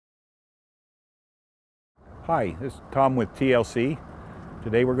Hi, this is Tom with TLC.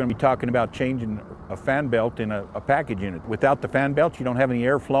 Today we're going to be talking about changing a fan belt in a package unit. Without the fan belt, you don't have any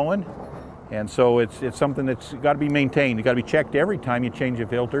air flowing, and so it's something that's got to be maintained. It's got to be checked every time you change the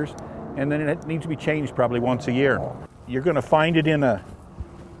filters, and then it needs to be changed probably once a year. You're going to find it in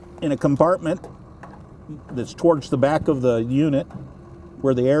a compartment that's towards the back of the unit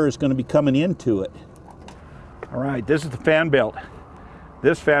where the air is going to be coming into it. All right, this is the fan belt.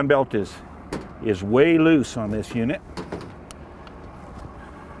 This fan belt is way loose on this unit.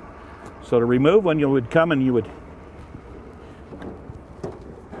 So to remove one, you would come and you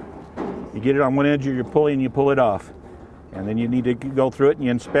get it on one edge of your pulley and you pull it off. And then you need to go through it and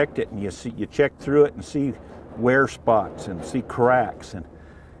you inspect it and you check through it and see wear spots and see cracks.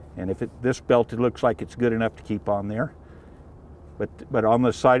 And if this belt, it looks like it's good enough to keep on there. But on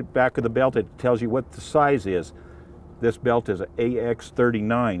the back of the belt, it tells you what the size is. This belt is an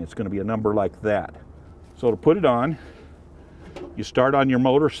AX39. It's going to be a number like that. So to put it on, you start on your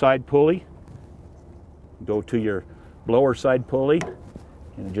motor side pulley, go to your blower side pulley,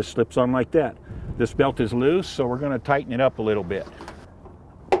 and it just slips on like that. This belt is loose, so we're going to tighten it up a little bit.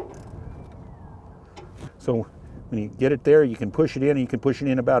 So when you get it there, you can push it in, and you can push it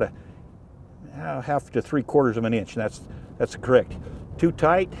in about a half to 3/4 of an inch. That's correct. Too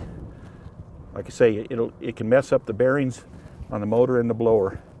tight, like I say, it can mess up the bearings on the motor and the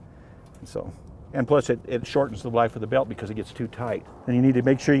blower. And plus it shortens the life of the belt because it gets too tight. And you need to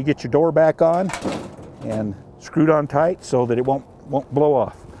make sure you get your door back on and screwed on tight so that it won't blow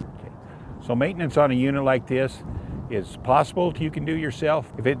off. Okay. So maintenance on a unit like this is possible. You can do yourself.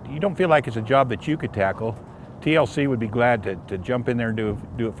 If you don't feel like it's a job that you could tackle, TLC would be glad to jump in there and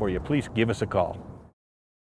do it for you. Please give us a call.